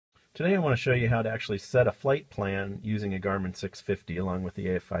Today I want to show you how to actually set a flight plan using a Garmin 650 along with the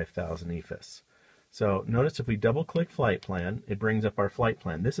AF-5000 EFIS. So notice if we double click flight plan, it brings up our flight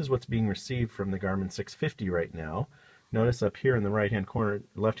plan. This is what's being received from the Garmin 650 right now. Notice up here in the right hand corner,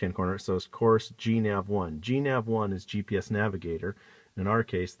 left hand corner, it says course GNav1. GNav1 is GPS Navigator. In our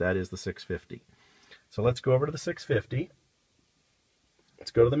case, that is the 650. So let's go over to the 650.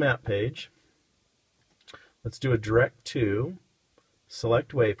 Let's go to the map page. Let's do a direct to.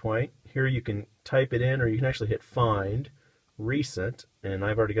 Select waypoint. Here you can type it in, or you can actually hit find, recent, and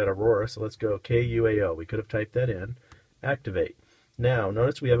I've already got Aurora, so let's go KUAO. We could have typed that in. Activate. Now,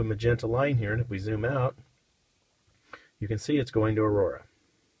 notice we have a magenta line here, and if we zoom out, you can see it's going to Aurora.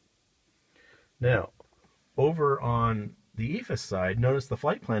 Now, over on the EFIS side, notice the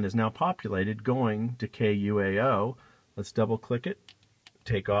flight plan is now populated going to KUAO. Let's double click it,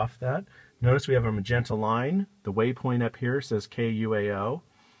 take off that. Notice we have a magenta line. The waypoint up here says KUAO.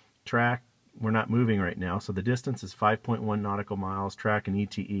 Track, we're not moving right now, so the distance is 5.1 nautical miles. Track and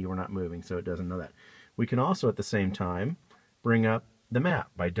ETE, we're not moving, so it doesn't know that. We can also at the same time bring up the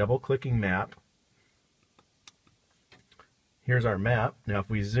map by double-clicking map. Here's our map. Now if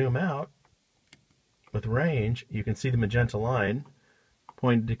we zoom out with range, you can see the magenta line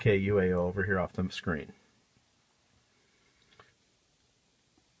pointed to KUAO over here off the screen.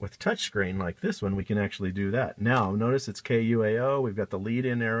 With touchscreen like this one, we can actually do that. Now, notice it's KUAO. We've got the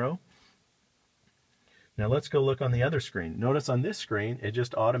lead-in arrow. Now let's go look on the other screen. Notice on this screen, it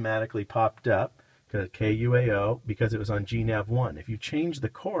just automatically popped up KUAO because it was on GNav1. If you change the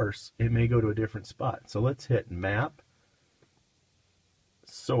course, it may go to a different spot. So let's hit Map,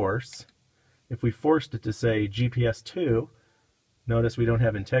 Source. If we forced it to say GPS2, notice we don't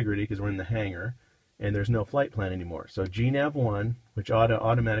have integrity because we're in the hangar. And there's no flight plan anymore. So GNav1, which ought to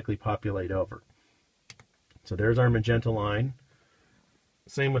automatically populate over. So there's our magenta line.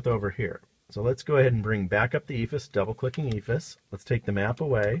 Same with over here. So let's go ahead and bring back up the EFIS, double-clicking EFIS. Let's take the map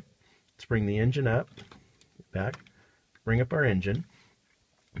away. Let's bring the engine up, back, bring up our engine.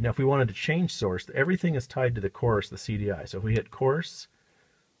 Now if we wanted to change source, everything is tied to the course, the CDI. So if we hit course,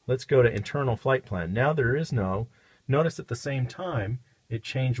 let's go to internal flight plan. Now there is no, notice at the same time, it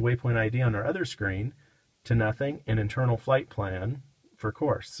changed waypoint ID on our other screen to nothing and internal flight plan for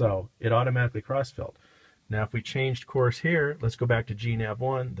course. So it automatically cross-filled. Now if we changed course here, let's go back to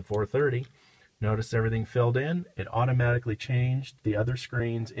GNav1, the 430. Notice everything filled in. It automatically changed the other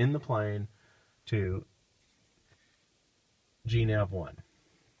screens in the plane to GNav1.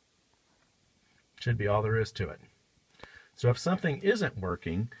 Should be all there is to it. So if something isn't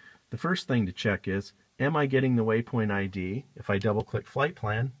working, the first thing to check is, am I getting the waypoint ID? If I double-click flight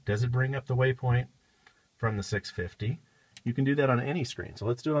plan, does it bring up the waypoint from the 650? You can do that on any screen. So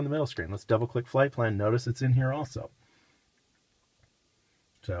let's do it on the middle screen. Let's double-click flight plan. Notice it's in here also.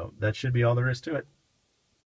 So that should be all there is to it.